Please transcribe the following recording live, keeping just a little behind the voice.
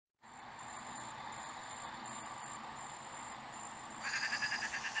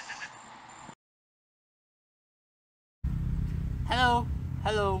Hello,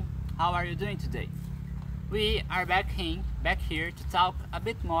 hello, how are you doing today? We are back here to talk a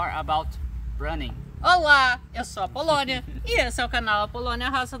bit more about pruning. Olá, eu sou a Polônia e esse é o canal Polônia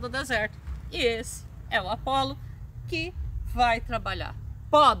Raça do Deserto. E esse é o Apolo que vai trabalhar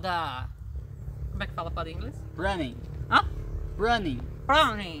poda. Como é que fala poda em inglês? Pruning. Hã? Pruning.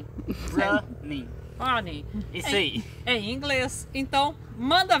 Pruning. Pruning. Pruning. Isso aí. Em inglês, então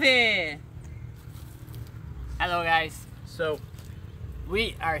manda ver! Hello guys, so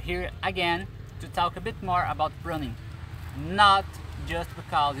we are here again to talk a bit more about pruning. Not just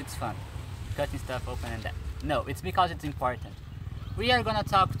because it's fun, cutting stuff open and that. No, it's because it's important. We are gonna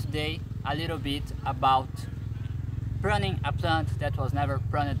talk today a little bit about pruning a plant that was never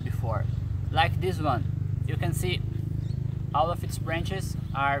pruned before. Like this one. You can see all of its branches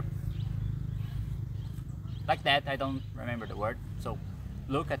are like that. I don't remember the word, so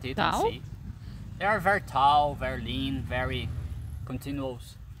look at it and see. They are very tall, very lean, very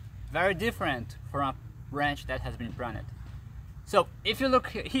continuous, very different from a branch that has been pruned. So if you look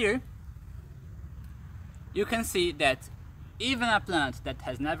here, you can see that even a plant that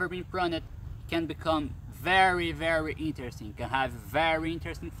has never been pruned can become very, very interesting, can have very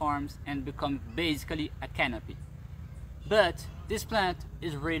interesting forms and become basically a canopy. But this plant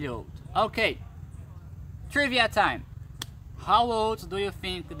is really old. Okay, trivia time. How old do you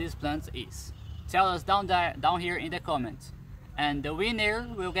think this plant is? Tell us down here in the comments. And the winner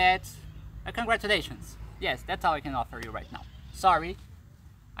will get a congratulations. Yes, that's all I can offer you right now. Sorry,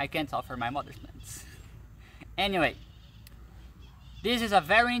 I can't offer my mother's plants. Anyway, this is a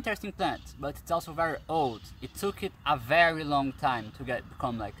very interesting plant, but it's also very old. It took it a very long time to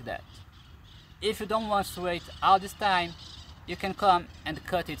become like that. If you don't want to wait all this time, you can come and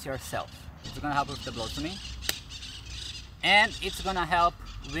cut it yourself. It's gonna help with the blossoming, and it's gonna help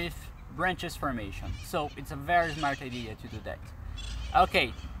with branches formation. So it's a very smart idea to do that.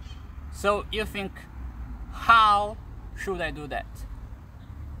 Okay, so you think, how should I do that?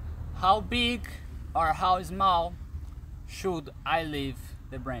 How big or how small should I leave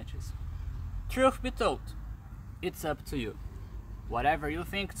the branches? Truth be told, it's up to you. Whatever you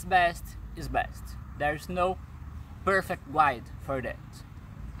think is best is best. There's no perfect guide for that.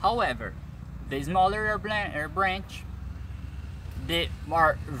 However, the smaller your branch, the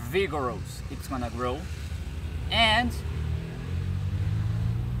more vigorous it's gonna grow, and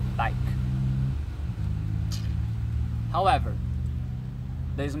however,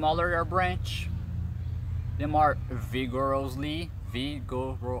 the smaller your branch, the more vigorously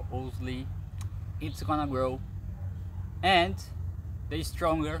it's gonna grow, and the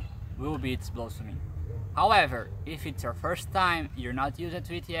stronger will be its blossoming. However, if it's your first time, you're not used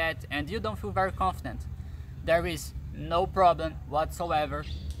to it yet, and you don't feel very confident, there is no problem whatsoever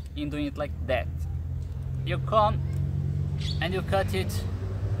in doing it like that. You come and you cut it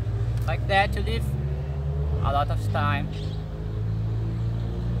like that. You leave a lot of time,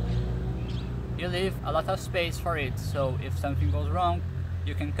 you leave a lot of space for it, so if something goes wrong,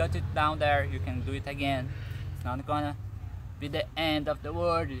 you can cut it down there, you can do it again. It's not gonna be the end of the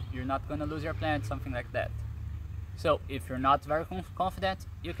world, you're not gonna lose your plant, something like that. So if you're not very confident,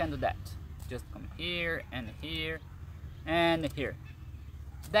 you can do that. Just come here and here and here.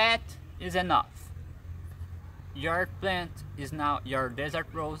 That is enough. Your plant is now, your desert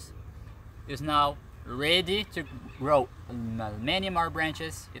rose is now ready to grow many more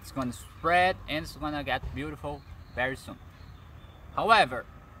branches. It's going to spread and it's going to get beautiful very soon. However,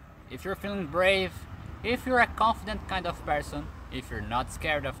 if you're feeling brave, if you're a confident kind of person, if you're not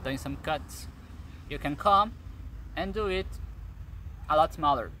scared of doing some cuts, you can come and do it a lot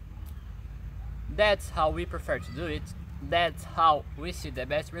smaller. That's how we prefer to do it. That's how we see the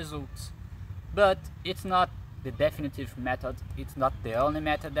best results. But it's not the definitive method. It's not the only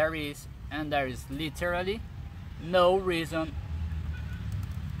method there is. And there is literally no reason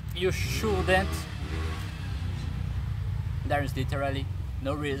you shouldn't. There is literally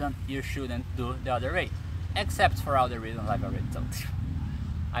no reason you shouldn't do the other way. Except for all the reasons I've already told you.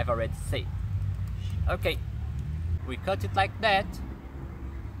 I've already said. Okay, we cut it like that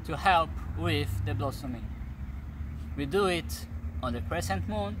to help with the blossoming. We do it on the crescent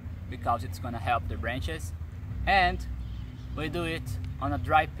moon because it's gonna help the branches, and we do it on a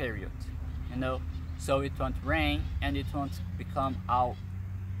dry period, you know, so it won't rain and it won't become all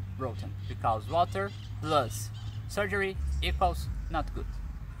rotten, because water plus surgery equals not good.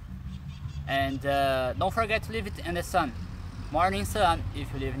 And don't forget to leave it in the sun, morning sun if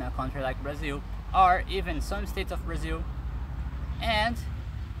you live in a country like Brazil, or even some states of Brazil, and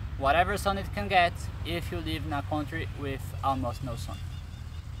whatever sun it can get if you live in a country with almost no sun.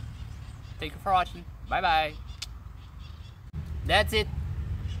 Thank you for watching. Bye bye. that's it.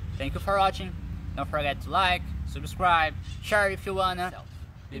 Thank you for watching. Don't forget to like, subscribe, share if you wanna.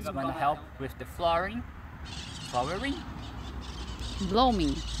 It's gonna help with the flowering,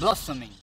 blooming, blossoming.